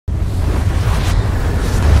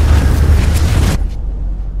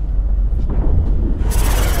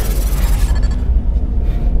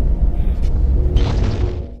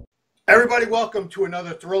welcome to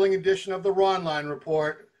another thrilling edition of the Ronline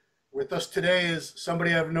Report. With us today is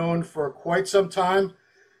somebody I've known for quite some time.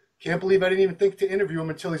 Can't believe I didn't even think to interview him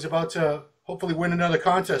until he's about to hopefully win another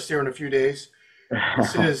contest here in a few days.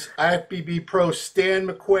 This is IFBB Pro Stan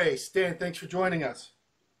McQuay. Stan, thanks for joining us.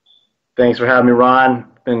 Thanks for having me,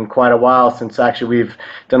 Ron. It's been quite a while since actually we've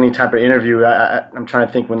done any type of interview. I'm trying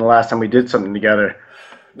to think when the last time we did something together.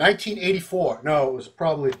 1984. No, it was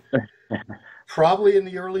probably in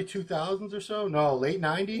the early 2000s or so. No, late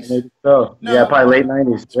 90s. Maybe so. No, Yeah, probably late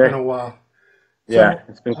 90s. It's been a while. Yeah, So,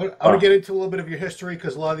 it's been. I want to get into a little bit of your history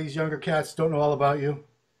because a lot of these younger cats don't know all about you.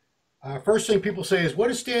 First thing people say is, what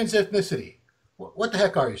is Stan's ethnicity? What the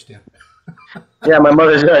heck are you, Stan? Yeah, my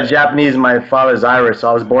mother's Japanese, my father's Irish. So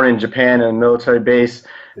I was born in Japan in a military base,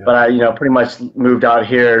 but I, pretty much moved out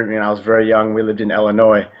here. I was very young. We lived in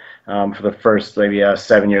Illinois for the first maybe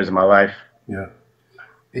 7 years of my life. Yeah.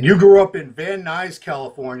 And you grew up in Van Nuys,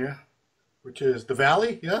 California, which is the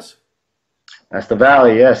Valley, yes? That's the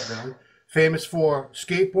Valley, yes. The Valley. Famous for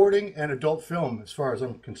skateboarding and adult film, as far as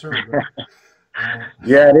I'm concerned. Right?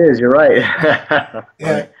 Yeah, it is. You're right.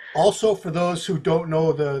 And also, for those who don't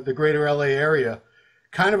know the greater LA area,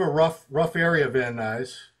 kind of a rough area, Van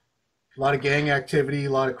Nuys. A lot of gang activity, a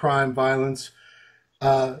lot of crime, violence.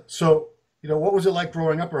 So, what was it like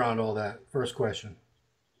growing up around all that? First question.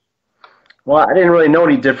 Well, I didn't really know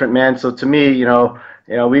any different, man. So to me, we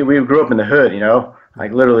grew up in the hood,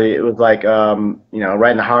 like literally it was like,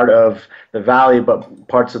 right in the heart of the valley, but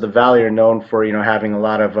parts of the valley are known for, having a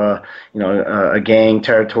lot of, a gang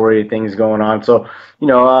territory, things going on. So,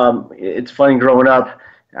 it's funny growing up.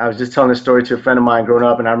 I was just telling this story to a friend of mine growing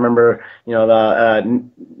up, and I remember, the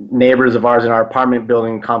neighbors of ours in our apartment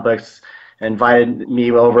building complex invited me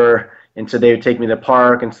over and said they would take me to the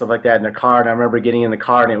park and stuff like that in their car. And I remember getting in the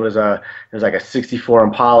car, and it was like a '64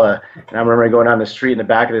 Impala. And I remember going down the street in the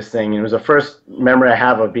back of this thing, and it was the first memory I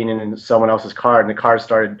have of being in someone else's car, and the car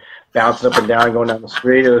started bouncing up and down, going down the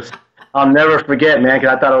street. I'll never forget, man,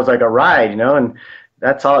 because I thought it was like a ride, and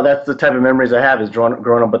that's the type of memories I have is growing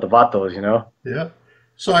up with the Vatos, Yeah.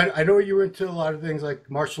 So I know you were into a lot of things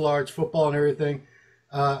like martial arts, football, and everything.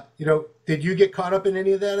 Did you get caught up in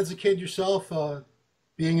any of that as a kid yourself?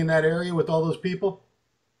 Being in that area with all those people?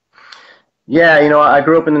 Yeah, I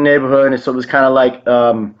grew up in the neighborhood, and so it was kind of like,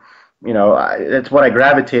 that's what I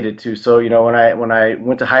gravitated to. So, when I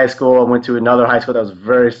went to high school, I went to another high school that was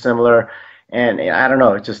very similar, and I don't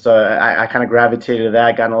know, it just I kind of gravitated to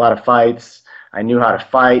that. Got in a lot of fights. I knew how to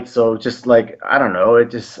fight, so just like I don't know,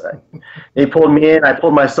 it just they pulled me in. I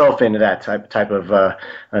pulled myself into that type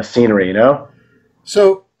of scenery,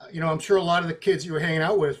 So, I'm sure a lot of the kids you were hanging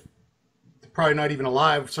out with, probably not even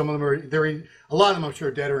alive. Some of them a lot of them I'm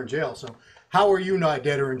sure dead or in jail. So how are you not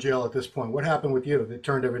dead or in jail at this point? What happened with you that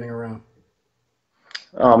turned everything around?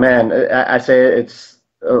 Oh man, I say it's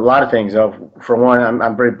a lot of things. For one,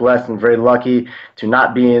 I'm very blessed and very lucky to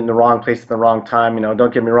not be in the wrong place at the wrong time.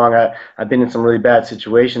 Don't get me wrong, I've been in some really bad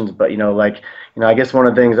situations, but I guess one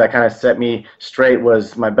of the things that kind of set me straight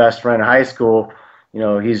was my best friend in high school. He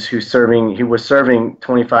was serving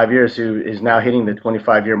 25 years, who is now hitting the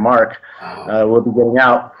 25-year mark. Will be getting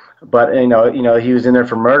out, but he was in there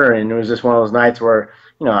for murder, and it was just one of those nights where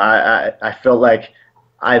I felt like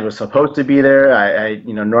I was supposed to be there. I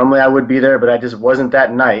normally I would be there, but I just wasn't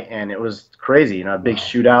that night, and it was crazy. A big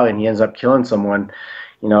shootout, and he ends up killing someone.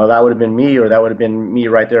 That would have been me, or that would have been me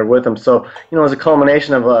right there with him. So it was a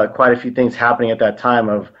culmination of quite a few things happening at that time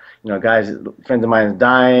of. Friends of mine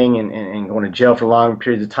dying and going to jail for long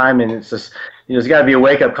periods of time, and it's just, there's got to be a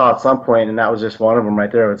wake-up call at some point, and that was just one of them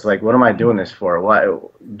right there. It's like, what am I doing this for? I'm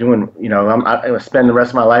going to spend the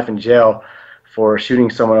rest of my life in jail for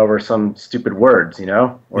shooting someone over some stupid words,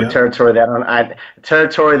 or territory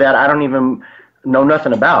that I don't even know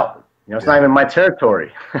nothing about. It's not even my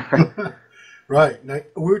territory. Right. Now,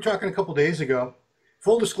 we were talking a couple days ago.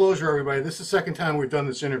 Full disclosure, everybody, this is the second time we've done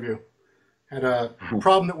this interview. Had a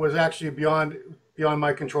problem that was actually beyond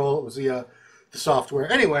my control. It was the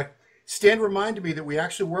software. Anyway, Stan reminded me that we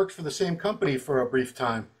actually worked for the same company for a brief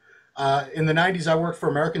time. In the 90s, I worked for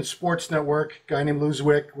American Sports Network. A guy named Lou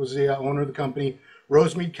Zwick was the owner of the company.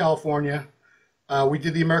 Rosemead, California. We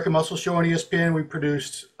did the American Muscle Show on ESPN. We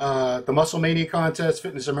produced the Muscle Mania contest,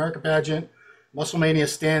 Fitness America pageant. Muscle Mania.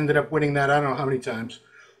 Stan ended up winning that I don't know how many times.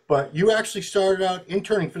 But you actually started out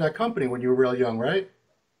interning for that company when you were real young, right?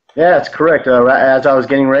 Yeah, that's correct. As I was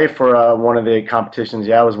getting ready for one of the competitions,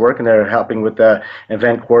 I was working there helping with the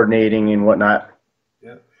event coordinating and whatnot.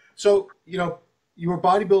 Yeah. So, you were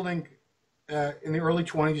bodybuilding in the early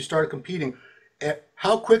 20s. You started competing.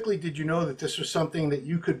 How quickly did you know that this was something that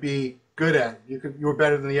you could be good at? You were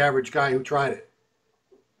better than the average guy who tried it.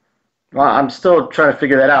 Well, I'm still trying to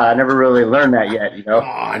figure that out. I never really learned that yet, you Come know.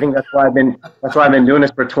 I on. think that's why I've been doing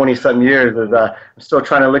this for 20 something years. Is I'm still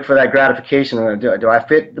trying to look for that gratification. Do I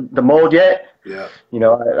fit the mold yet? Yeah. You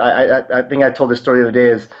know, I think I told this story the other day.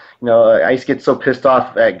 Is you know, I used to get so pissed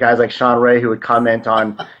off at guys like Sean Ray who would comment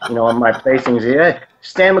on, you know, on my placings. Hey,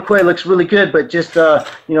 Stan McQuay looks really good, but just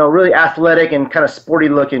you know, really athletic and kind of sporty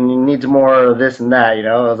looking. He needs more of this and that. You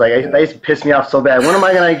know, I was like, that used to piss me off so bad. When am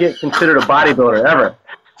I gonna get considered a bodybuilder ever?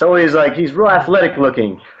 It's always like he's real athletic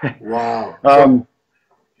looking. Wow. um,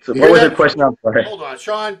 so You what hear was the that? question? I'm sorry. Hold on,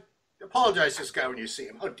 Sean. Apologize to this guy when you see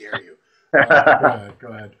him. How dare you? Go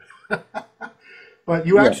ahead. But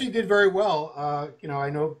you Yeah. actually did very well. You know, I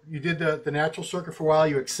know you did the natural circuit for a while.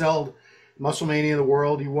 You excelled, Muscle Mania of the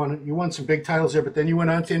world. You won some big titles there, but then you went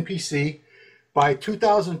on to NPC. By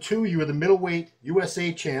 2002, you were the middleweight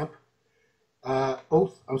USA champ.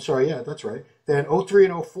 I'm sorry, yeah, that's right. Then '03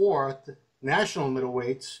 and '04, the national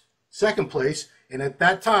middleweights, second place. And at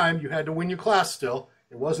that time, you had to win your class still.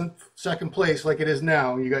 It wasn't second place like it is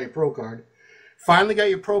now. You got your pro card. Finally got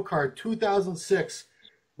your pro card. 2006,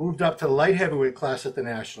 moved up to the light heavyweight class at the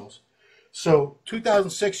Nationals. So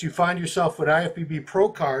 2006, you find yourself with IFBB pro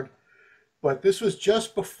card, but this was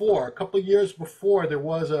just before, a couple of years before, there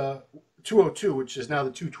was a 202, which is now the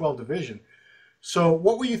 212 division. So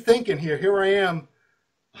what were you thinking here? Here I am,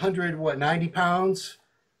 90 pounds,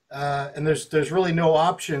 and there's really no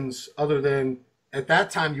options other than at that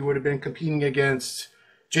time you would have been competing against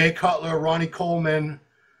Jay Cutler, Ronnie Coleman.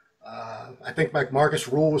 I think like Marcus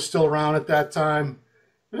Rule was still around at that time.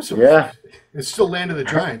 Yeah. It's still land of the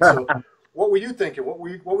giants. So what were you thinking? What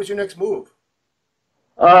was your next move?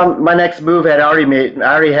 My next move I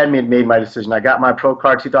already had made my decision. I got my pro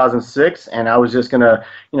card 2006, and I was just gonna,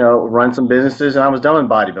 you know, run some businesses, and I was done with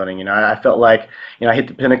bodybuilding. You know, I felt like, you know, I hit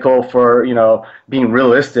the pinnacle for, you know, being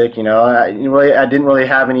realistic. You know, I didn't really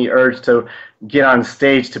have any urge to get on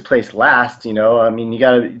stage to place last. You know, I mean, you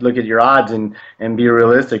got to look at your odds and be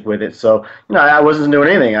realistic with it. So, you know, I wasn't doing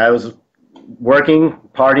anything. I was working,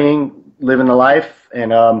 partying, living the life,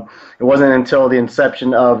 and it wasn't until the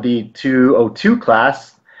inception of the 202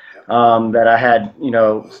 class that I had, you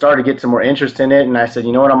know, started to get some more interest in it, and I said,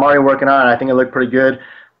 you know what, I'm already working on it. I think it looked pretty good.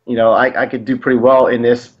 You know, I could do pretty well in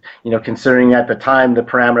this, you know, considering at the time the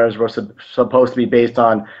parameters were supposed to be based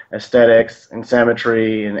on aesthetics and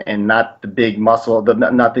symmetry and not the big muscle,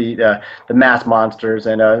 not the mass monsters.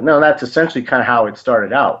 And no, that's essentially kind of how it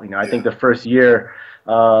started out. You know, I think the first year,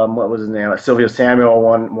 what was his name? Silvio Samuel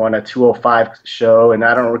won a 205 show, and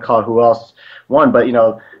I don't recall who else won. But you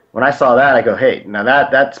know, when I saw that, I go, hey, now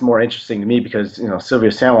that's more interesting to me because you know Silvio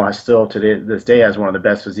Samuel has still this day has one of the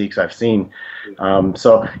best physiques I've seen.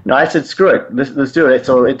 So you know, I said, screw it, let's do it.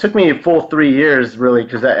 So it took me a full 3 years really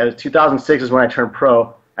because 2006 is when I turned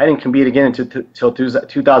pro. I didn't compete again until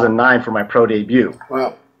 2009 for my pro debut.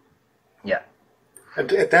 Wow. Yeah.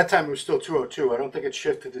 At that time, it was still 202. I don't think it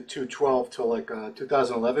shifted to 212 till like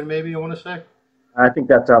 2011, maybe, I want to say. I think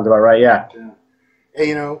that sounds about right, yeah. Hey,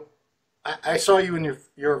 you know, I saw you in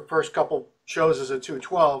your first couple shows as a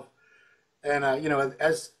 212, and, you know,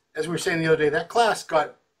 as we were saying the other day, that class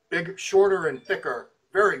got bigger, shorter, and thicker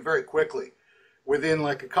very, very quickly. Within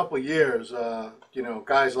like a couple of years, you know,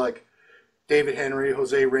 guys like David Henry,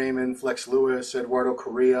 Jose Raymond, Flex Lewis, Eduardo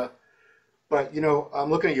Correa. But, you know, I'm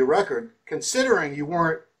looking at your record. Considering you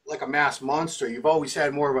weren't like a mass monster, you've always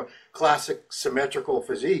had more of a classic symmetrical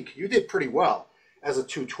physique. You did pretty well as a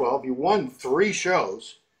 212. You won 3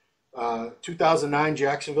 shows. 2009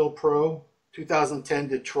 Jacksonville Pro, 2010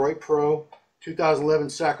 Detroit Pro, 2011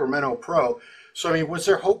 Sacramento Pro. So, I mean, was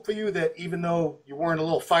there hope for you that even though you weren't a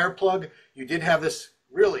little fire plug, you did have this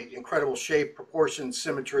really incredible shape, proportion,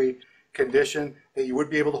 symmetry, condition, that you would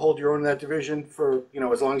be able to hold your own in that division for, you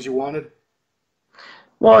know, as long as you wanted?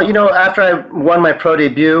 Well, you know, after I won my pro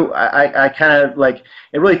debut, I kind of like,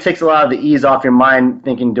 it really takes a lot of the ease off your mind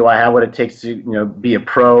thinking, do I have what it takes to, you know, be a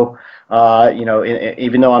pro? You know,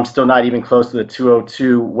 even though I'm still not even close to the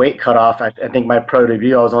 202 weight cutoff, I think my pro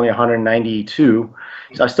debut, I was only 192.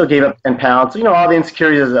 So I still gave up 10 pounds. So, you know, all the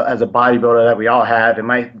insecurities as a bodybuilder that we all have.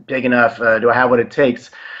 Am I big enough? Do I have what it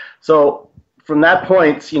takes? So from that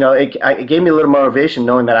point, you know, it gave me a little motivation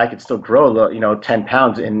knowing that I could still grow, a little, you know, 10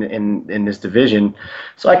 pounds in this division.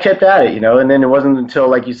 So I kept at it, you know, and then it wasn't until,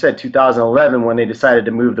 like you said, 2011 when they decided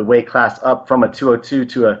to move the weight class up from a 202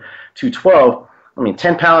 to a 212. I mean,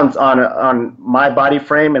 10 pounds on my body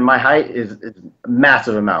frame and my height is a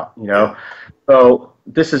massive amount, you know. So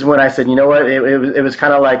this is when I said, you know what, it was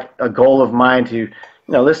kind of like a goal of mine to, you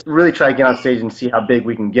know, let's really try to get on stage and see how big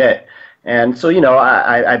we can get. And so,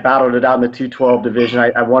 I battled it out in the 212 division.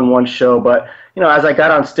 I won one show, but, as I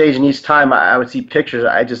got on stage and each time I would see pictures,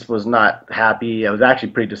 I just was not happy. I was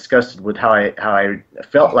actually pretty disgusted with how I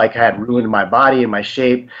felt like I had ruined my body and my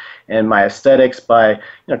shape and my aesthetics by,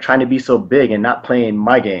 trying to be so big and not playing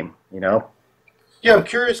my game. Yeah, I'm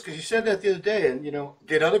curious because you said that the other day, and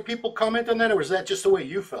did other people comment on that, or was that just the way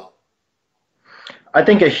you felt? I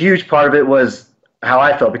think a huge part of it was how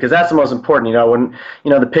I felt, because that's the most important. When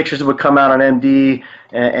the pictures would come out on MD,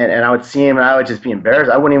 and I would see him, and I would just be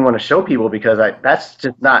embarrassed. I wouldn't even want to show people because that's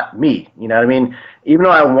just not me. You know what I mean? Even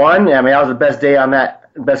though I won, I was the best guy on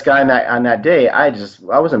that day. I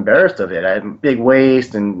was embarrassed of it. I had a big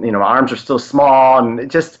waist, and my arms are still small, and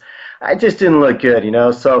I just didn't look good.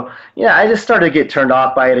 So I just started to get turned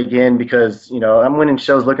off by it again because I'm winning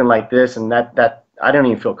shows looking like this, and that I don't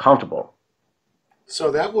even feel comfortable.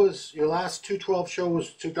 So that was your last 212 show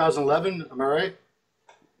was 2011, am I right?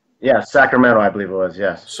 Yeah, Sacramento, I believe it was,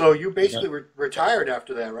 yes. So you basically retired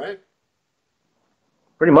after that, right?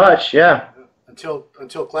 Pretty much, yeah. Until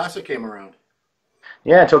Classic came around.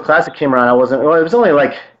 Yeah, until Classic came around, I wasn't. Well, it was only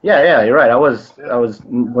like, yeah, you're right. I wasn't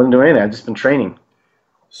doing anything. I've just been training.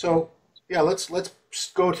 So yeah, let's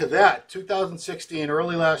go to that. 2016,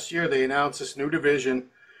 early last year, they announced this new division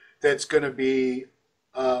that's going to be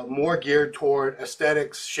more geared toward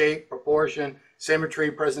aesthetics, shape, proportion,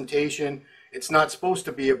 symmetry, presentation. It's not supposed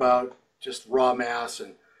to be about just raw mass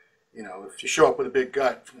and, if you show up with a big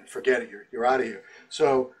gut, forget it, you're out of here.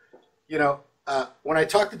 So, when I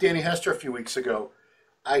talked to Danny Hester a few weeks ago,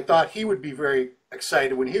 I thought he would be very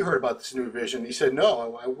excited when he heard about this new division. He said,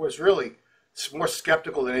 no, I was really more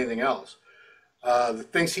skeptical than anything else. The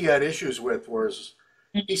things he had issues with was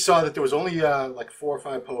he saw that there was only like 4 or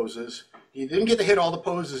 5 poses. He didn't get to hit all the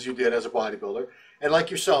poses you did as a bodybuilder. And like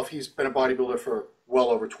yourself, he's been a bodybuilder for well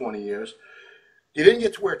over 20 years. You didn't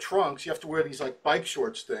get to wear trunks. You have to wear these like bike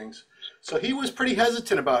shorts things. So he was pretty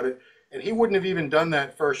hesitant about it. And he wouldn't have even done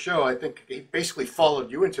that first show. I think he basically followed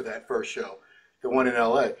you into that first show, the one in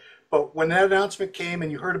LA. But when that announcement came and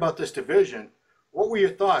you heard about this division, what were your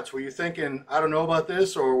thoughts? Were you thinking, I don't know about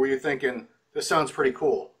this? Or were you thinking, this sounds pretty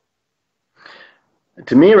cool?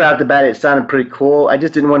 To me, right off the bat, it sounded pretty cool. I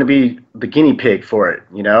just didn't want to be the guinea pig for it,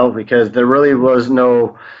 because there really was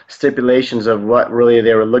no stipulations of what really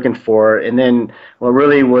they were looking for. And then what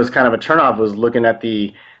really was kind of a turnoff was looking at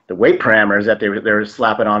the weight parameters that they were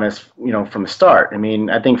slapping on us, from the start. I mean,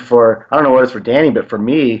 I think I don't know what it's for Danny, but for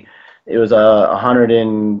me, it was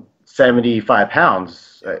 175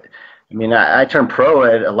 pounds. I mean, I turned pro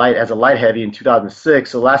as a light heavy in 2006.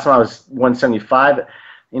 So last time I was 175.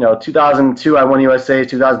 2002 I won USA,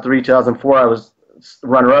 2003, 2004 I was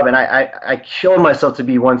runner-up, and I killed myself to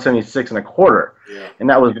be 176 and a quarter. Yeah. And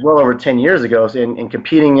that was well over 10 years ago. So in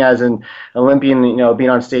competing as an Olympian, being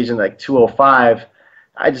on stage in like 205,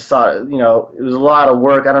 I just thought, it was a lot of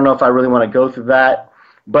work. I don't know if I really want to go through that.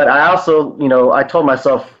 But I also, I told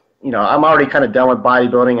myself, I'm already kind of done with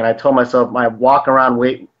bodybuilding, and I told myself my walk-around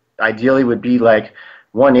weight ideally would be like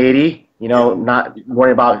 180. Not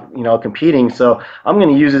worry about, competing. So I'm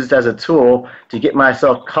going to use this as a tool to get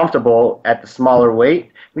myself comfortable at the smaller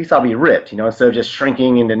weight. At least I'll be ripped, instead of just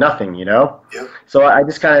shrinking into nothing, Yep. So I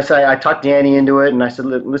just kind of said, I talked Danny into it, and I said,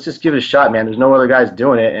 let's just give it a shot, man. There's no other guys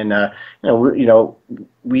doing it, and,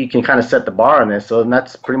 we can kind of set the bar on this. So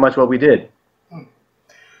that's pretty much what we did.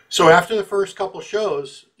 So after the first couple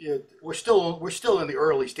shows, we're still in the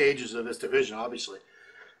early stages of this division, obviously.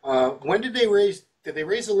 When did they raise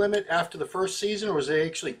the limit after the first season, or was it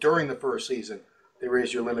actually during the first season they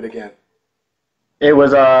raised your limit again? It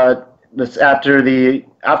was this after the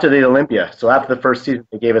Olympia. So after the first season,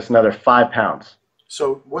 they gave us another 5 pounds.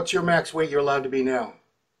 So what's your max weight you're allowed to be now?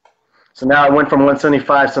 So now I went from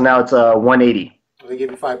 175, so now it's 180. Well, they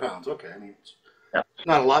gave you 5 pounds. Okay, I mean, it's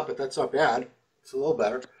not a lot, but that's not bad. It's a little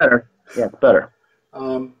better. Better, yeah, it's better.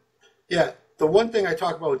 Yeah, the one thing I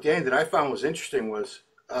talked about with Danny that I found was interesting was,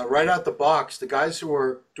 right out the box, the guys who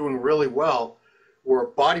were doing really well were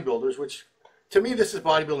bodybuilders, which to me this is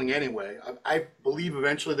bodybuilding anyway. I believe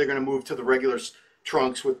eventually they're going to move to the regular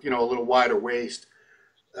trunks with a little wider waist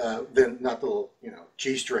than not the little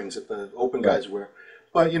G-strings that the open guys wear.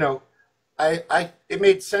 But it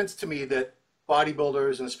made sense to me that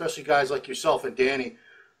bodybuilders, and especially guys like yourself and Danny,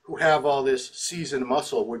 who have all this seasoned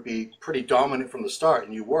muscle, would be pretty dominant from the start,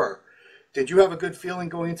 and you were. Did you have a good feeling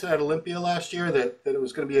going into that Olympia last year that it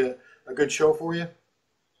was going to be a good show for you?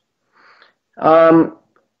 I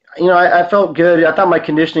felt good. I thought my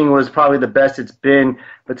conditioning was probably the best it's been,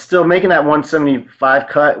 but still making that 175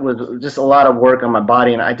 cut was just a lot of work on my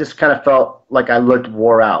body, and I just kind of felt like I looked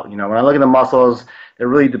wore out. When I look at the muscles, they're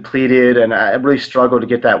really depleted, and I really struggled to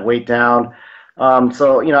get that weight down.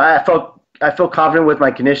 So I feel confident with my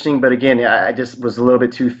conditioning, but again, I just was a little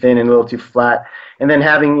bit too thin and a little too flat. And then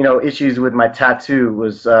having issues with my tattoo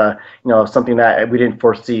was something that we didn't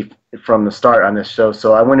foresee from the start on this show.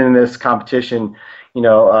 So I went into this competition,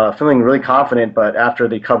 feeling really confident, but after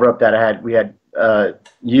the cover up that we had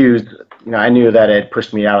used, I knew that it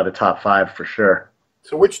pushed me out of the top 5 for sure.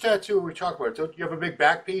 So which tattoo are we talking about? Do you have a big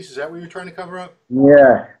back piece? Is that what you're trying to cover up?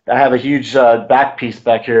 Yeah, I have a huge back piece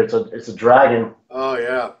back here. It's a dragon. Oh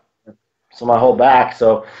yeah. So my whole back.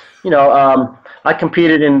 So, I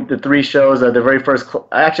competed in the 3 shows. The very first,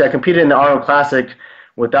 I competed in the Arnold Classic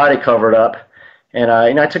without it covered up, and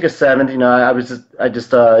I took a 7th. It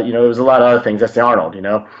was a lot of other things. That's the Arnold,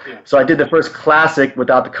 Yeah. So I did the first Classic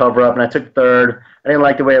without the cover up, and I took 3rd. I didn't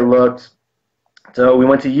like the way it looked, so we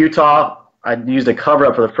went to Utah. I used a cover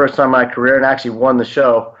up for the first time in my career, and actually won the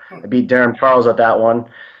show. I beat Darren Charles at that one,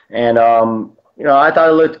 and I thought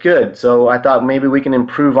it looked good, so I thought maybe we can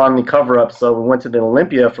improve on the cover-up. So we went to the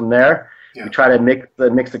Olympia from there. Yeah. We tried to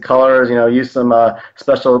mix the colors, use some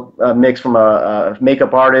special mix from a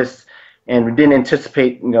makeup artist, and we didn't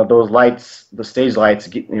anticipate, those lights, the stage lights,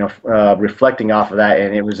 reflecting off of that,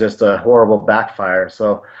 and it was just a horrible backfire.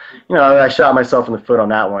 So, I shot myself in the foot on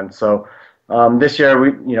that one. So. This year,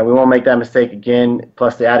 we won't make that mistake again.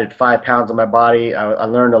 Plus, they added 5 pounds on my body. I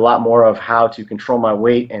learned a lot more of how to control my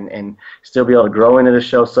weight and still be able to grow into the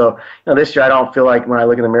show. So, this year I don't feel like when I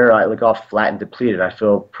look in the mirror, I look all flat and depleted. I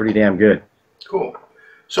feel pretty damn good. Cool.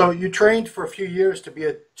 So you trained for a few years to be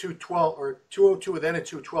a 212 or 202, and then a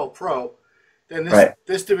 212 pro. Then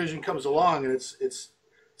this division comes along, and it's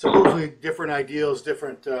supposedly different ideals,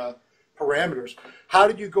 different parameters. How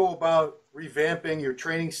did you go about revamping your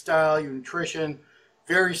training style, your nutrition,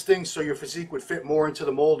 various things so your physique would fit more into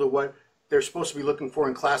the mold of what they're supposed to be looking for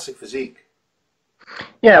in classic physique?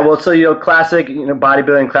 Yeah, well, so classic,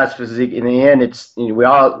 bodybuilding, classic physique. In the end, it's we're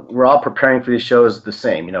all preparing for these shows the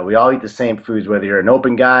same. We all eat the same foods, whether you're an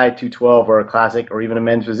open guy, 212, or a classic, or even a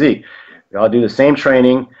men's physique. We all do the same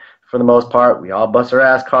training for the most part. We all bust our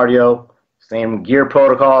ass cardio, same gear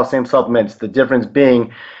protocol, same supplements. The difference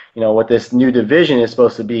being, what this new division is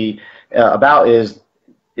supposed to be about is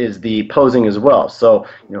the posing as well. So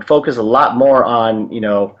focus a lot more on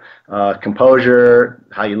composure,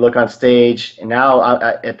 how you look on stage. And now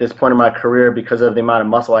at this point in my career, because of the amount of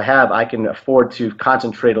muscle I have, I can afford to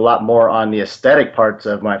concentrate a lot more on the aesthetic parts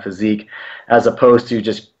of my physique, as opposed to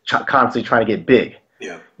just constantly trying to get big.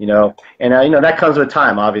 Yeah. And that comes with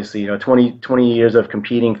time. Obviously, 20 years of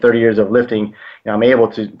competing, 30 years of lifting. I'm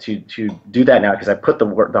able to do that now because I put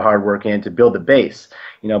the hard work in to build the base.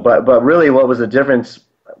 But really, what was the difference?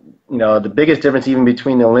 The biggest difference even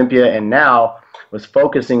between the Olympia and now was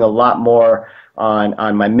focusing a lot more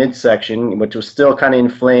on my midsection, which was still kind of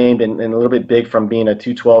inflamed and a little bit big from being a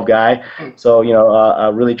 212 guy. So,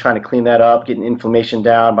 really trying to clean that up, getting inflammation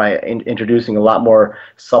down by introducing a lot more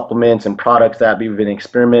supplements and products that we've been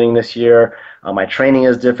experimenting this year. My training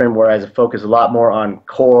is different, whereas I focus a lot more on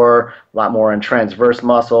core, a lot more on transverse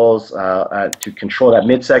muscles to control that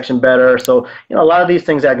midsection better. So, a lot of these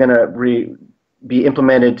things are going to be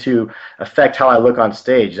implemented to affect how I look on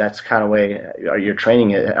stage. That's kind of way our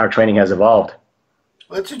training has evolved.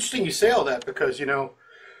 Well, it's interesting you say all that because,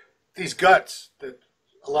 these guts that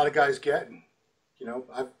a lot of guys get, and,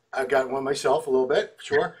 I've got one myself a little bit,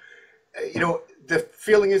 sure. The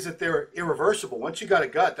feeling is that they're irreversible. Once you got a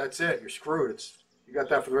gut, that's it. You're screwed. You got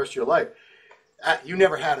that for the rest of your life. You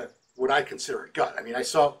never had what I consider a gut. I mean, I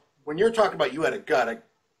saw, when you're talking about you had a gut,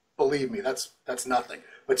 believe me, that's nothing.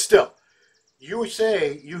 But still, you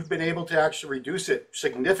say you've been able to actually reduce it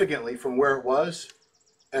significantly from where it was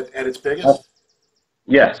at its biggest?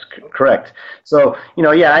 Yes, correct. So,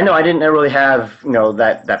 I know I didn't really have,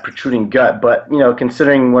 that protruding gut, but,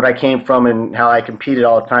 considering what I came from and how I competed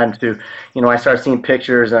all the time too, I started seeing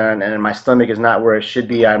pictures and my stomach is not where it should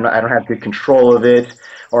be. I don't have good control of it.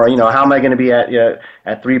 Or, how am I going to be at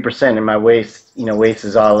 3% and my waist,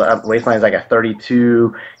 waistline is like a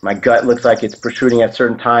 32. My gut looks like it's protruding at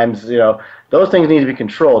certain times. Those things need to be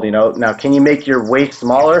controlled, Now, can you make your waist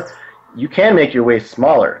smaller? You can make your waist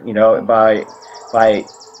smaller, by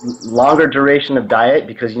longer duration of diet,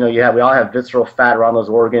 because we all have visceral fat around those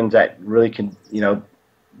organs that really can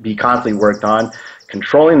be constantly worked on,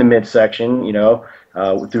 controlling the midsection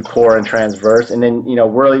through core and transverse, and then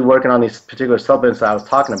really working on these particular supplements that I was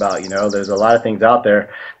talking about. There's a lot of things out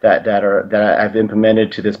there that I've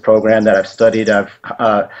implemented to this program, that I've studied. I've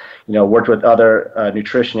worked with other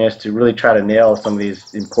nutritionists to really try to nail some of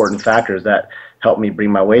these important factors that help me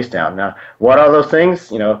bring my waist down. Now, what are those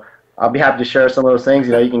things? I'll be happy to share some of those things.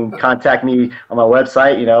 You can contact me on my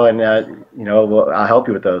website, and I'll help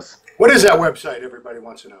you with those. What is that website? Everybody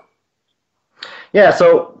wants to know. Yeah,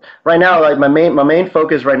 so right now, like my main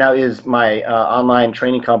focus right now is my online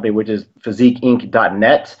training company, which is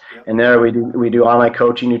physiqueinc.net, and there we do online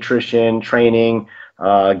coaching, nutrition, training,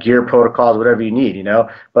 gear protocols, whatever you need,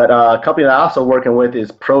 But a company that I'm also working with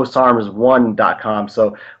is ProSARMs1.com.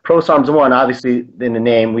 So ProSARMs1, obviously in the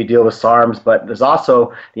name, we deal with SARMs, but there's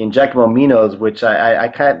also the injectable aminos, which I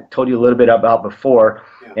kind of told you a little bit about before.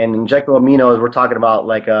 Yeah. And injectable aminos, we're talking about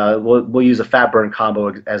like we'll use a fat burn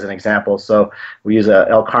combo as an example. So we use a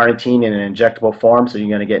L-carnitine in an injectable form, so you're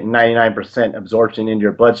going to get 99% absorption into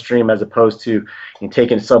your bloodstream as opposed to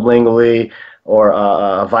taking it sublingually, or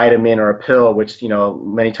a vitamin or a pill, which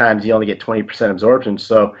many times you only get 20% absorption.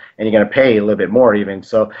 So, and you're going to pay a little bit more even.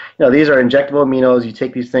 So, these are injectable aminos. You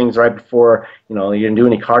take these things right before you're going to do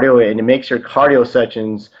any cardio, and it makes your cardio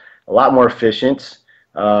sessions a lot more efficient.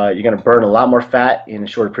 You're going to burn a lot more fat in a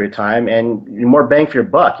shorter period of time, and you're more bang for your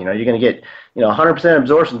buck. You're going to get 100%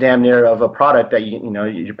 absorption damn near of a product that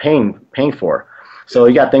you're paying for. So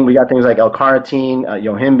we got things like L-carnitine,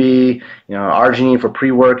 yohimbe, arginine for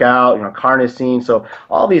pre-workout, carnosine. So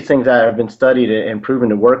all these things that have been studied and proven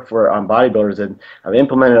to work for bodybuilders, and I've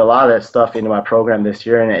implemented a lot of that stuff into my program this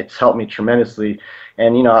year, and it's helped me tremendously.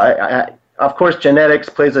 And of course, genetics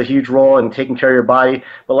plays a huge role in taking care of your body,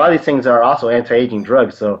 but a lot of these things are also anti-aging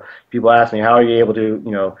drugs. So people ask me, how are you able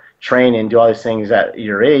to train and do all these things at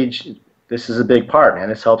your age? This is a big part, man.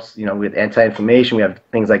 This helps with anti-inflammation. We have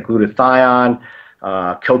things like glutathione,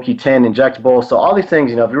 CoQ10 injectable. So all these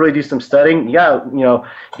things, if you really do some studying, you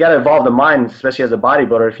gotta evolve the mind, especially as a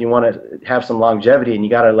bodybuilder, if you want to have some longevity, and you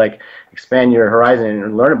gotta expand your horizon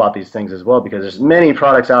and learn about these things as well, because there's many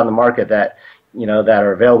products out in the market that that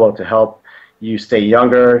are available to help you stay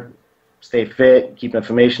younger, stay fit, keep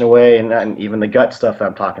inflammation away, and even the gut stuff that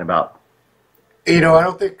I'm talking about. I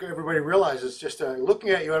don't think everybody realizes, just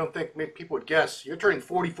looking at you, I don't think people would guess you're turning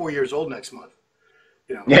 44 years old next month.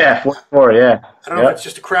 Yeah, 44, yeah. I don't know if it's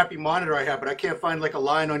just a crappy monitor I have, but I can't find a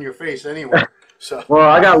line on your face anywhere. So. Well,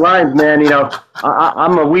 I got lines, man.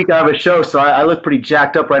 I'm a week out of a show, so I look pretty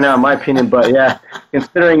jacked up right now, in my opinion. But yeah,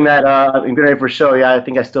 considering that I'm getting ready for a show, yeah, I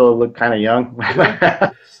think I still look kind of young.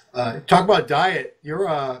 Talk about diet.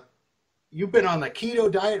 You've been on the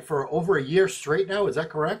keto diet for over a year straight now. Is that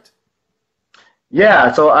correct?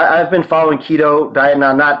 Yeah, so I've been following keto diet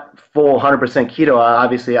now, not full 100% keto.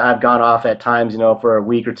 Obviously, I've gone off at times, for a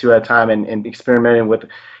week or two at a time and experimenting with,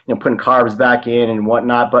 putting carbs back in and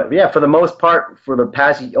whatnot. But yeah, for the most part, for the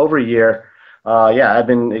past over a year, yeah, I've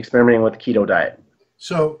been experimenting with the keto diet.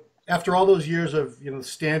 So after all those years of,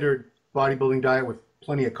 standard bodybuilding diet with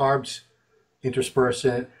plenty of carbs interspersed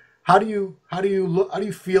in it, how do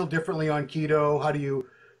you feel differently on keto? How do you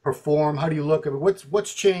perform? How do you look? I mean,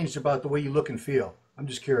 what's changed about the way you look and feel? I'm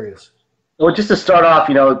just curious. Well, just to start off,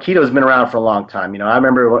 keto's been around for a long time. I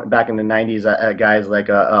remember back in the 90s, guys like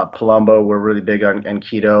Palumbo were really big on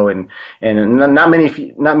keto, and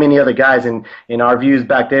not many other guys. And our views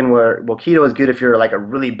back then were, well, keto is good if you're like a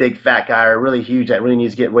really big fat guy or really huge that really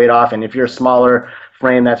needs to get weight off, and if you're a smaller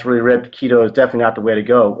frame that's really ripped, keto is definitely not the way to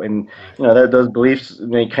go. And those beliefs,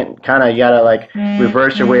 they kind of, you gotta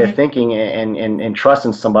reverse your way of thinking and trust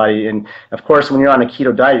in somebody. And of course, when you're on a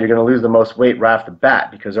keto diet, you're going to lose the most weight right off the bat,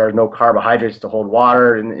 because there are no carbohydrates to hold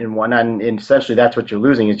water and whatnot. And essentially, that's what you're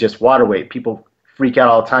losing, is just water weight. People freak out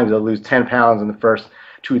all the time because they'll lose 10 pounds in the first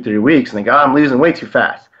 2 or 3 weeks, and they go, I'm losing way too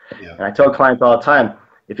fast. Yeah. And I tell clients all the time,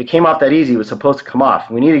 if it came off that easy, it was supposed to come off.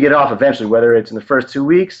 We need to get it off eventually, whether it's in the first 2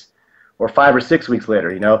 weeks or 5 or 6 weeks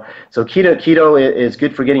later, So keto is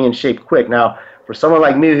good for getting in shape quick. Now, for someone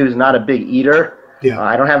like me who's not a big eater,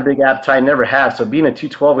 I don't have a big appetite, never have. So being a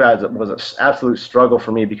 212 guy was an absolute struggle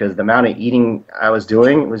for me, because the amount of eating I was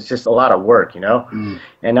doing was just a lot of work, And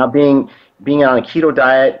now being on a keto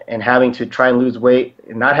diet and having to try and lose weight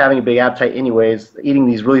and not having a big appetite anyways, eating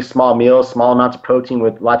these really small meals, small amounts of protein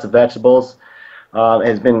with lots of vegetables,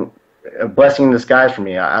 has been a blessing in disguise for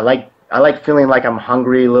me. I like feeling like I'm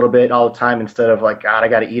hungry a little bit all the time, instead of like, God, I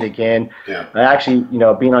got to eat again. Yeah. I actually,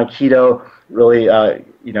 being on keto really,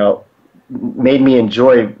 made me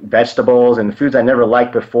enjoy vegetables and foods I never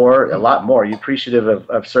liked before a lot more. You're appreciative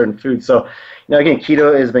of certain foods. So, again,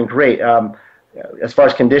 keto has been great. As far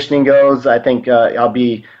as conditioning goes, I think I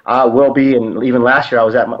will be, and even last year I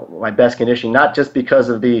was at my best conditioning, not just because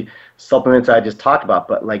of the supplements I just talked about,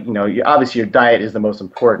 but obviously your diet is the most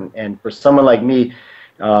important. And for someone like me,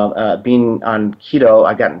 being on keto,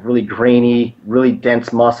 I've gotten really grainy, really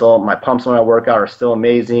dense muscle. My pumps when I work out are still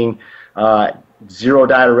amazing. Zero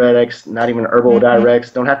diuretics, not even herbal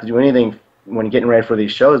diuretics. Don't have to do anything when getting ready for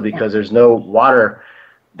these shows because there's no water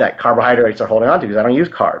that carbohydrates are holding on to because I don't use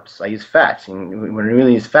carbs. I use fats. And when you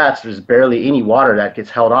really use fats, there's barely any water that gets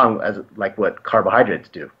held on as like what carbohydrates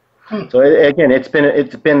do. So again, it's been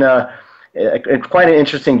quite an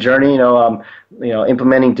interesting journey.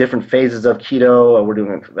 Implementing different phases of keto. We're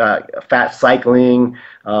doing fat cycling.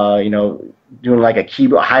 Doing like a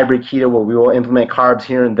hybrid keto where we will implement carbs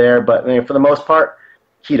here and there. But for the most part,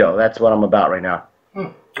 keto. That's what I'm about right now.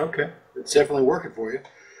 Okay, it's definitely working for you.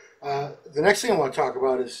 The next thing I want to talk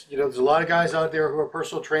about is, there's a lot of guys out there who are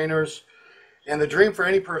personal trainers, and the dream for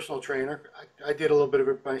any personal trainer, I did a little bit of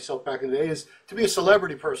it myself back in the day, is to be a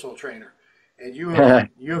celebrity personal trainer. And you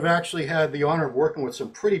have actually had the honor of working with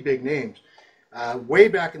some pretty big names. Way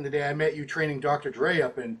back in the day, I met you training Dr. Dre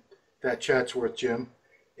up in that Chatsworth gym,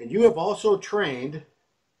 and you have also trained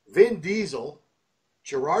Vin Diesel,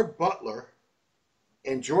 Gerard Butler,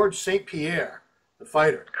 and George St. Pierre, the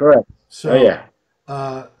fighter. Correct. So,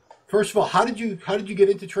 yeah. First of all, how did you get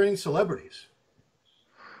into training celebrities?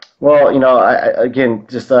 Well, again,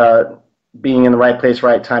 just being in the right place,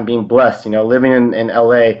 right time, being blessed. Living in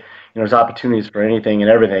LA, there's opportunities for anything and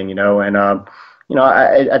everything.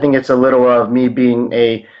 I think it's a little of me being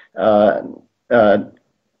a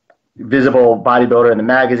visible bodybuilder in the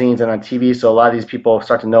magazines and on TV. So a lot of these people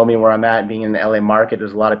start to know me where I'm at. Being in the LA market,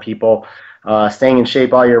 there's a lot of people staying in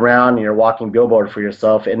shape all year round, and you're walking billboard for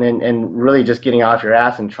yourself, and really just getting off your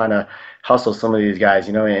ass and trying to hustle some of these guys,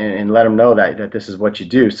 and let them know that this is what you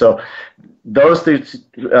do. So those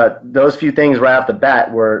few things right off the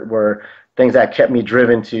bat were things that kept me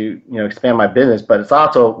driven to expand my business. But it's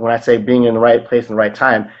also, when I say being in the right place in the right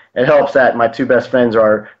time, it helps that my two best friends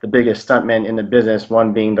are the biggest stuntmen in the business,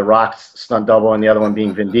 one being The Rock's stunt double and the other one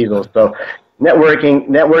being Vin Diesel. So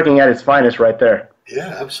networking at its finest right there.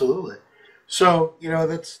 Yeah, absolutely. So,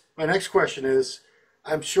 that's my next question is,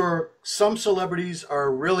 I'm sure some celebrities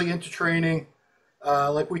are really into training.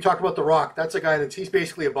 Like we talked about The Rock, that's a guy he's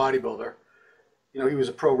basically a bodybuilder. He was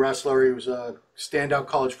a pro wrestler, he was a standout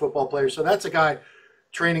college football player. So that's a guy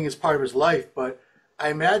training is part of his life. But I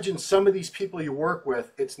imagine some of these people you work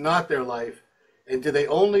with, it's not their life. And do they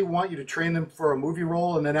only want you to train them for a movie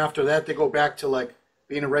role, and then after that they go back to like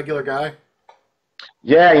being a regular guy?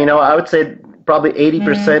 Yeah, I would say probably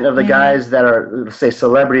 80% of the guys that are, let's say,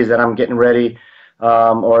 celebrities that I'm getting ready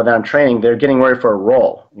or that I'm training, they're getting ready for a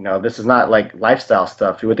role. This is not like lifestyle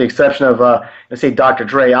stuff. With the exception of, let's say, Dr.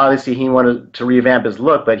 Dre, obviously he wanted to revamp his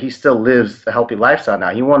look, but he still lives a healthy lifestyle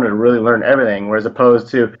now. He wanted to really learn everything, whereas opposed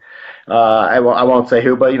to, I won't say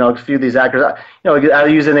who, but, a few of these actors, I'll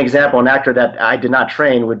use an example. An actor that I did not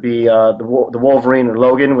train would be the Wolverine or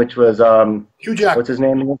Logan, which was, Hugh Jackman. What's his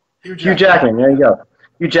name again? Hugh Jackman, there you go.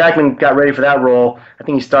 Hugh Jackman got ready for that role. I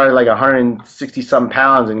think he started like 160-something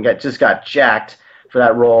pounds and just got jacked for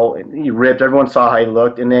that role. He ripped. Everyone saw how he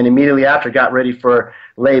looked. And then immediately after got ready for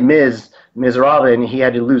Les Miserables, and he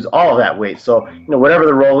had to lose all of that weight. So, whatever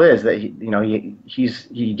the role is that he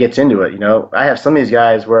gets into it. I have some of these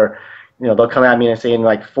guys where, they'll come at me and say in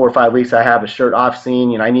like 4 or 5 weeks I have a shirt off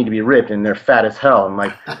scene, I need to be ripped, and they're fat as hell. I'm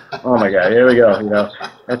like, oh my God, here we go.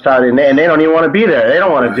 That's how, and they don't even want to be there. They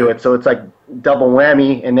don't want to do it. So it's like double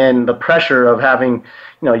whammy, and then the pressure of having,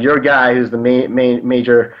 your guy who's the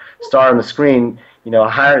major star on the screen,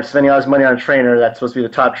 spending all this money on a trainer that's supposed to be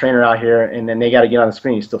the top trainer out here, and then they got to get on the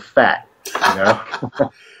screen. He's still fat.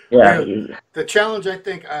 Yeah. The challenge I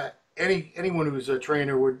think anyone who's a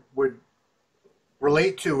trainer would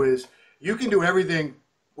relate to is you can do everything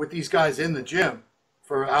with these guys in the gym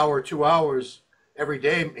for an hour, 2 hours every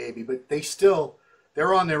day maybe, but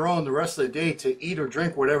they're on their own the rest of the day to eat or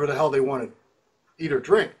drink whatever the hell they want to eat or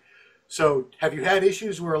drink. So have you had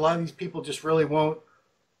issues where a lot of these people just really won't,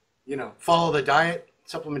 follow the diet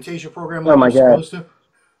supplementation program like they're supposed to?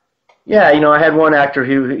 Yeah, I had one actor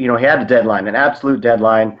who, he had a deadline, an absolute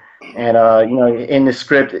deadline. And, in the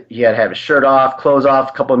script, he had to have his shirt off, clothes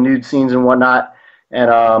off, a couple of nude scenes and whatnot. And,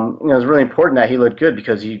 it was really important that he looked good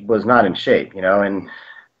because he was not in shape, and,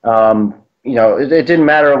 it didn't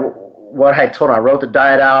matter what I told him. I wrote the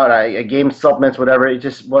diet out, I gave him supplements, whatever. It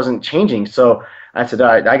just wasn't changing. So I said, all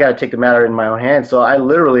right, I got to take the matter in my own hands. So I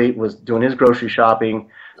literally was doing his grocery shopping.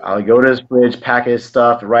 I would go to his fridge, pack his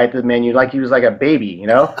stuff, write the menu like he was like a baby,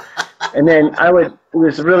 And then it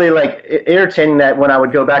was really like irritating that when I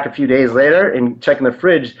would go back a few days later and check in the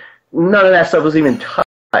fridge, none of that stuff was even touched.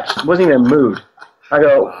 It wasn't even moved. I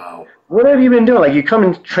go, wow. What have you been doing? Like, you come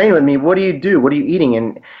and train with me. What do you do? What are you eating?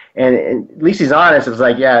 And And at least he's honest. It's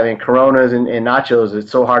like, yeah, I mean, Coronas and nachos,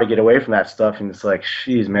 it's so hard to get away from that stuff. And it's like,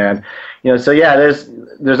 geez, man. So yeah,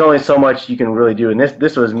 there's only so much you can really do. And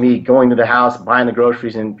this was me going to the house, buying the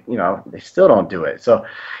groceries, and, they still don't do it. So,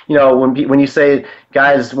 when you say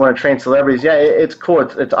guys want to train celebrities, yeah, it's cool.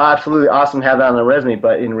 It's absolutely awesome to have that on the resume.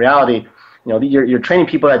 But in reality, you're training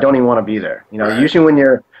people that don't even want to be there. Right. Usually when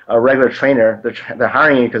you're a regular trainer, they're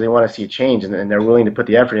hiring you because they want to see a change, and they're willing to put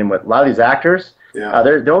the effort in. But a lot of these actors, yeah.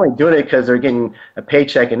 They're only doing it because they're getting a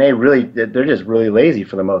paycheck, and they're just really lazy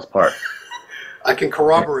for the most part. I can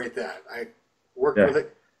corroborate that. I worked with a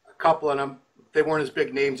couple, and they weren't as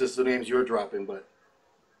big names as the names you're dropping, but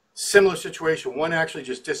similar situation. One actually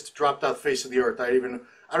just dropped off the face of the earth. I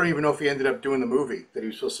don't even know if he ended up doing the movie that he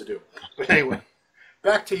was supposed to do. But anyway,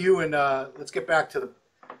 back to you, and let's get back to the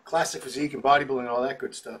classic physique and bodybuilding and all that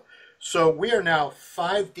good stuff. So we are now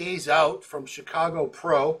 5 days out from Chicago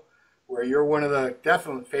Pro, where you're one of the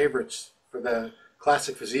definite favorites for the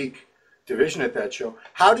classic physique division at that show.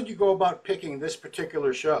 How did you go about picking this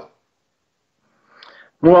particular show?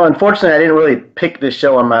 Well, unfortunately, I didn't really pick this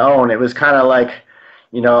show on my own. It was kind of like,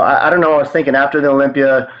 I don't know. I was thinking after the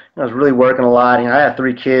Olympia, I was really working a lot. I had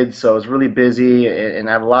 3 kids, so I was really busy, and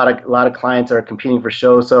I have a lot of clients that are competing for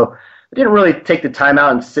shows. So I didn't really take the time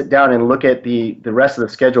out and sit down and look at the rest of the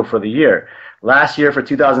schedule for the year. Last year, for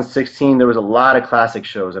 2016, there was a lot of classic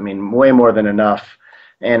shows. I mean, way more than enough.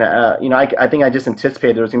 And, I think I just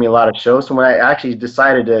anticipated there was going to be a lot of shows. So when I actually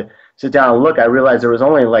decided to sit down and look, I realized there was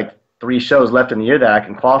only like 3 shows left in the year that I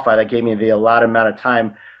can qualify. That gave me a lot amount of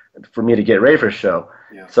time for me to get ready for a show.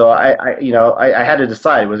 Yeah. So I had to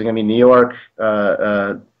decide, was it going to be New York,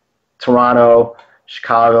 Toronto,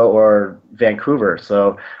 Chicago, or Vancouver.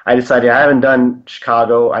 So I decided, I haven't done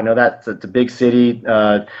Chicago. I know it's a big city.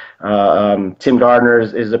 Tim Gardner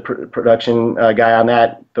is a production guy on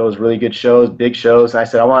that. Those really good shows, big shows. And I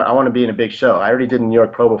said, I want to be in a big show. I already did New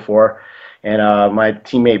York Pro before, and my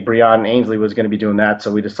teammate Breon Ainsley was going to be doing that.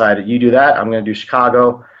 So we decided, you do that, I'm going to do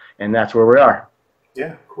Chicago, and that's where we are.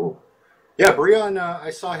 Yeah, cool. Yeah, Breon, I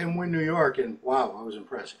saw him win New York, and wow, I was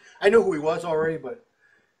impressed. I knew who he was already, but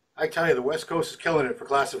I tell you, the West Coast is killing it for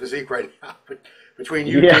classic physique right now. But between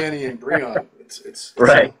you, Danny, and Breon, it's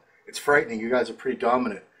right. It's frightening. You guys are pretty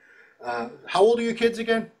dominant. How old are your kids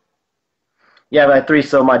again? Yeah, I have 3.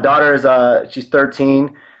 So my daughter is she's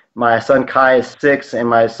 13. My son Kai is 6, and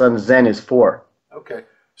my son Zen is 4. Okay,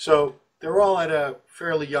 so they're all at a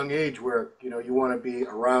fairly young age where you want to be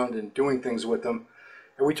around and doing things with them.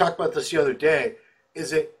 And we talked about this the other day.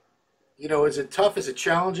 Is it tough? Is it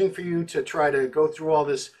challenging for you to try to go through all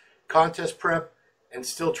this contest prep and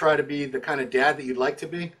still try to be the kind of dad that you'd like to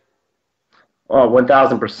be? Oh,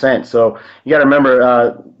 1,000%. So you got to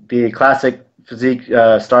remember, the classic physique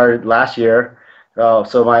started last year.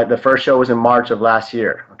 So the first show was in March of last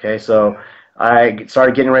year. Okay, so I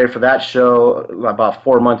started getting ready for that show about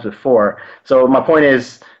 4 months before. So my point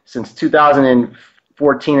is, since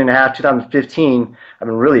 2014 and a half, 2015, I've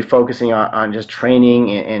been really focusing on just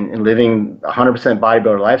training and living 100%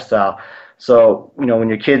 bodybuilder lifestyle. So, when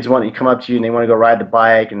your kids you come up to you and they want to go ride the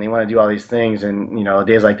bike and they want to do all these things, and,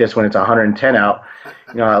 days like this when it's 110 out,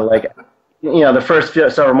 the first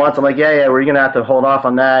several months, I'm like, yeah, we're going to have to hold off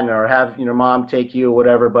on that, or have, mom take you or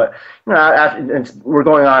whatever. But, we're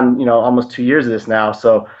going on, almost 2 years of this now.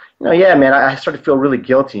 So, yeah, man, I started to feel really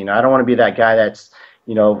guilty. I don't want to be that guy that's,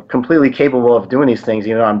 completely capable of doing these things.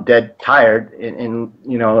 I'm dead tired and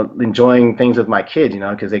enjoying things with my kids,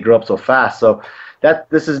 because they grow up so fast. So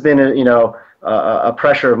this has been a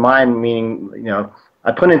pressure of mine, meaning,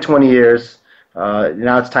 I put in 20 years.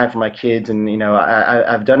 Now it's time for my kids, and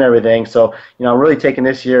I've done everything. So I'm really taking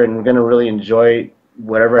this year, and I'm going to really enjoy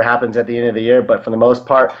whatever happens at the end of the year. But for the most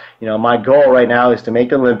part, my goal right now is to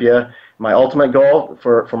make Olympia. My ultimate goal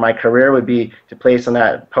for my career would be to place on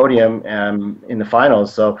that podium in the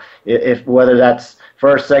finals. So if whether that's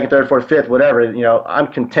first, second, third, fourth, fifth, whatever, I'm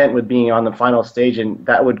content with being on the final stage, and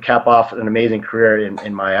that would cap off an amazing career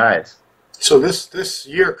in my eyes. So this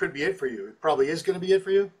year could be it for you. It probably is going to be it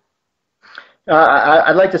for you.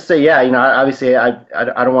 I'd like to say, yeah. Obviously, I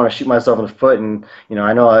don't want to shoot myself in the foot, and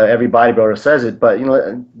I know every bodybuilder says it, but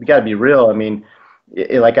we got to be real. I mean,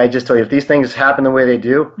 like I just told you, if these things happen the way they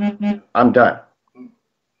do, I'm done.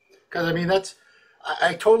 Because I mean,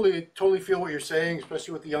 I totally feel what you're saying,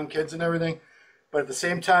 especially with the young kids and everything. But at the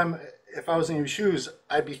same time, if I was in your shoes,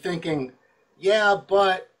 I'd be thinking, yeah,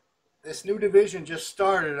 but this new division just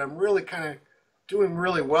started. I'm really kind of doing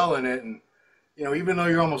really well in it, and even though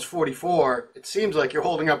you're almost 44, it seems like you're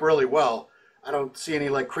holding up really well. I don't see any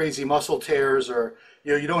like crazy muscle tears, or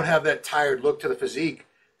you don't have that tired look to the physique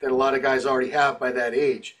that a lot of guys already have by that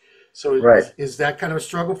age. So Right. is that kind of a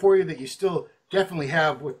struggle for you that you still definitely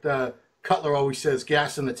have with Cutler always says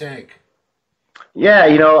gas in the tank? Yeah,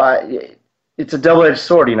 it's a double-edged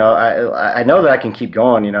sword. I know that I can keep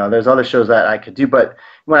going. There's other shows that I could do, but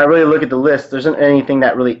when I really look at the list, there isn't anything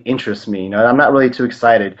that really interests me. I'm not really too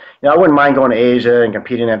excited. I wouldn't mind going to Asia and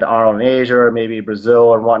competing at the Arnold in Asia or maybe Brazil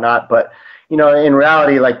or whatnot. But in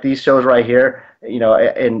reality, like these shows right here,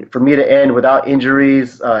 and for me to end without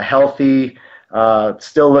injuries, healthy,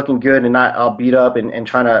 still looking good, and not all beat up and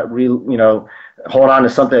trying to hold on to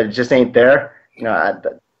something that just ain't there.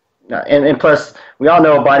 And plus, we all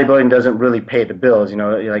know bodybuilding doesn't really pay the bills.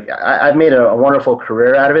 Like I've made a wonderful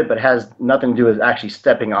career out of it, but it has nothing to do with actually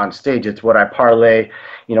stepping on stage. It's what I parlay,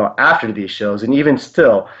 after these shows. And even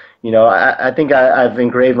still, I think I've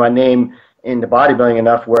engraved my name into bodybuilding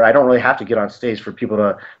enough where I don't really have to get on stage for people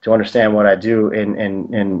to understand what I do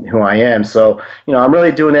and who I am. So, I'm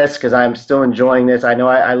really doing this because I'm still enjoying this. I know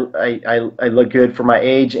I look good for my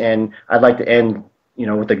age, and I'd like to end,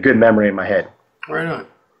 with a good memory in my head. Right on.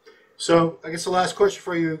 So I guess the last question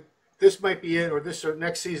for you, this might be it, or this or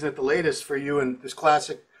next season at the latest for you in this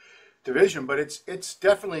classic division, but it's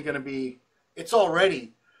definitely going to be, it's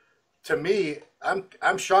already, to me,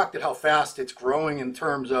 I'm shocked at how fast it's growing in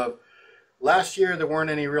terms of last year there weren't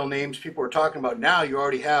any real names people were talking about. Now you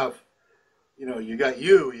already have, you got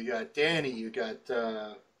Danny, you got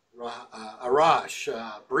Arash,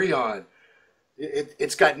 Breon.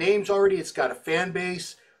 It's got names already. It's got a fan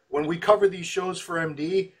base. When we cover these shows for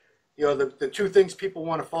MD, the two things people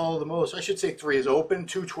want to follow the most, I should say three, is open,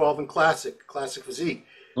 212, and classic physique.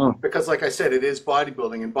 Because like I said, it is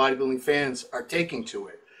bodybuilding, and bodybuilding fans are taking to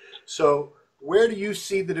it. So where do you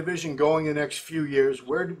see the division going in the next few years?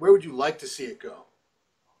 Where would you like to see it go?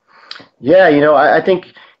 Yeah, I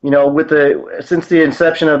think, since the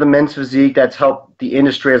inception of the men's physique, that's helped the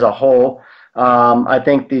industry as a whole. I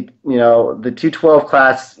think the 212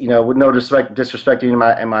 class, with no disrespect to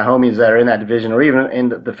my homies that are in that division or even in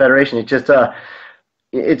the federation, it's just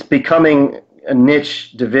it's becoming a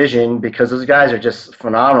niche division because those guys are just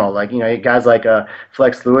phenomenal. Like, guys like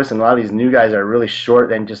Flex Lewis and a lot of these new guys are really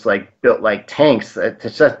short and just like built like tanks.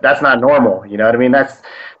 It's just, that's not normal. You know what I mean? That's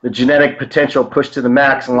the genetic potential pushed to the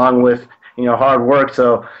max along with, hard work.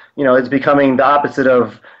 So, it's becoming the opposite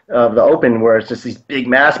of the open, where it's just these big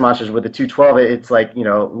mass monsters. With the 212, it's like,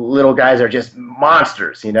 little guys are just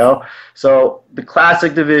monsters, So the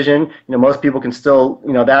classic division, most people can still,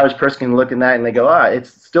 the average person can look in that and they go, it's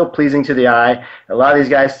still pleasing to the eye. A lot of these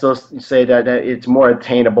guys still say that it's more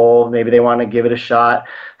attainable. Maybe they want to give it a shot.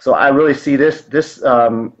 So I really see this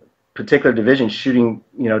particular division shooting,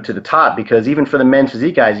 to the top, because even for the men's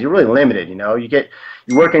physique guys, you're really limited.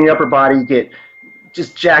 You work in your upper body, you get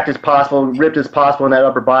just jacked as possible, ripped as possible in that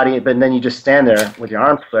upper body, but then you just stand there with your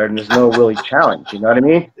arms flared and there's no really challenge, you know what I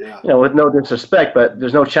mean? Yeah. With no disrespect, but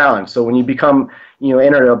there's no challenge. So when you become,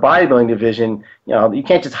 enter a bodybuilding division, you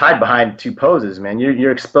can't just hide behind two poses, man.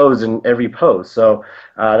 You're exposed in every pose. So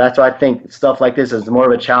that's why I think stuff like this is more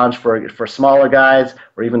of a challenge for smaller guys,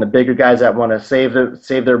 or even the bigger guys that want to save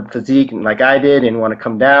their physique, and like I did, and want to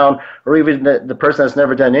come down, or even the person that's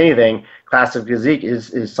never done anything. Classic physique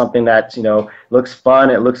is something that looks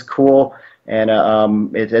fun, it looks cool, and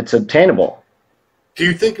it's obtainable. Do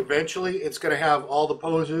you think eventually it's going to have all the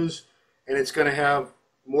poses, and it's going to have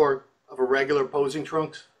more of a regular posing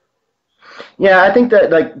trunks? Yeah, I think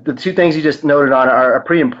that like the two things you just noted on are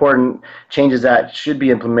pretty important changes that should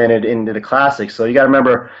be implemented into the classic. So you got to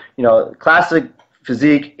remember, classic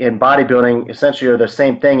physique and bodybuilding essentially are the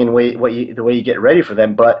same thing in the way you get ready for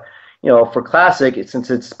them. But for classic, since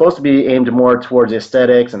it's supposed to be aimed more towards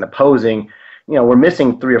aesthetics and the posing, we're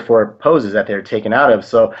missing 3 or 4 poses that they're taken out of.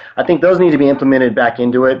 So I think those need to be implemented back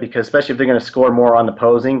into it, because especially if they're going to score more on the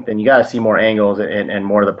posing, then you got to see more angles and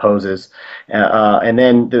more of the poses. And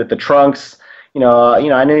then the trunks, I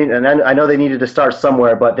know they needed to start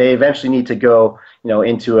somewhere, but they eventually need to go,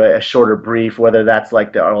 into a shorter brief, whether that's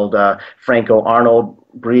like the old Franco Arnold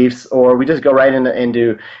briefs, or we just go right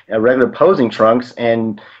into regular posing trunks,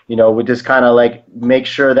 and we just kind of like make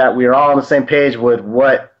sure that we're all on the same page with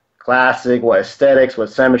what classic, what aesthetics, what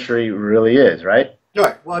symmetry really is, right?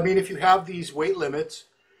 Right. Well, I mean, if you have these weight limits,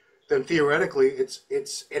 then theoretically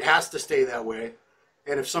it has to stay that way.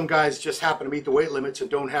 And if some guys just happen to meet the weight limits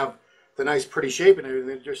and don't have the nice, pretty shape and everything,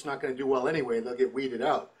 they're just not going to do well anyway. They'll get weeded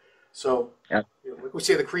out. So, yeah. Like we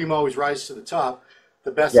say, the cream always rises to the top.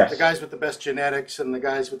 The best, yes. The guys with the best genetics and the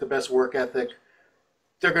guys with the best work ethic,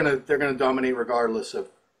 they're gonna dominate regardless of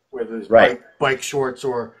whether it's right. bike shorts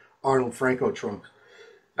or Arnold Franco trunks.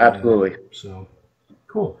 Absolutely. So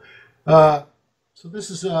cool. So this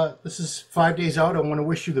is 5 days out. I want to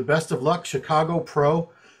wish you the best of luck, Chicago Pro.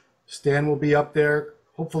 Stan will be up there,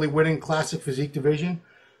 hopefully winning Classic Physique Division.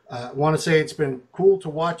 I want to say it's been cool to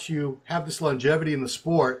watch you have this longevity in the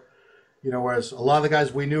sport. You know, whereas a lot of the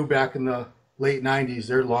guys we knew back in the late 90s,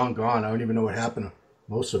 they're long gone. I don't even know what happened to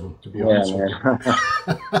most of them, to be honest with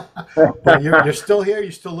you. But you're still here.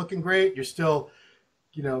 You're still looking great. You're still,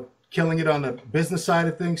 you know, killing it on the business side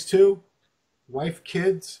of things too. Wife,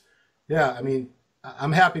 kids. Yeah, I mean,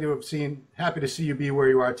 I'm happy to see you be where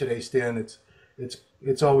you are today, Stan.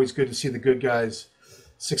 It's always good to see the good guys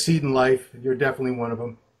succeed in life. You're definitely one of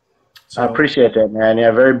them. So, I appreciate that, man.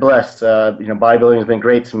 Yeah, very blessed. You know, bodybuilding has been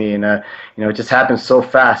great to me, and you know, it just happens so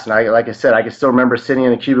fast. And like I said, I can still remember sitting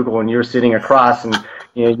in a cubicle when you were sitting across, and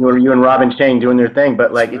you know, you and Robin Chang doing their thing.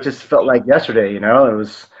 But like, it just felt like yesterday. You know, it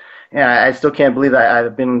was. Yeah, I still can't believe that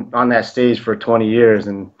I've been on that stage for 20 years,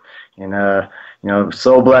 and you know,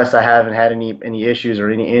 so blessed I haven't had any issues or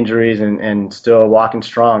any injuries, and still walking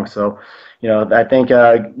strong. So, you know, I think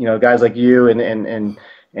you know, guys like you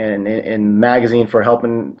and magazine for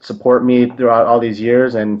helping support me throughout all these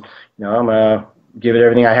years, and you know, I'm gonna give it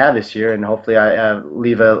everything I have this year, and hopefully I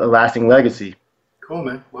leave a lasting legacy. Cool,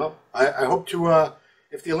 man. Well, I hope to.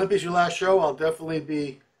 If the Olympia's your last show, I'll definitely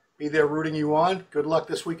be there rooting you on. Good luck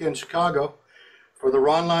this weekend in Chicago. For the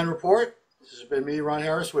Ronline Report, this has been me, Ron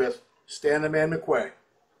Harris, with Stan the Man McQuay.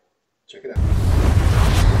 Check it out.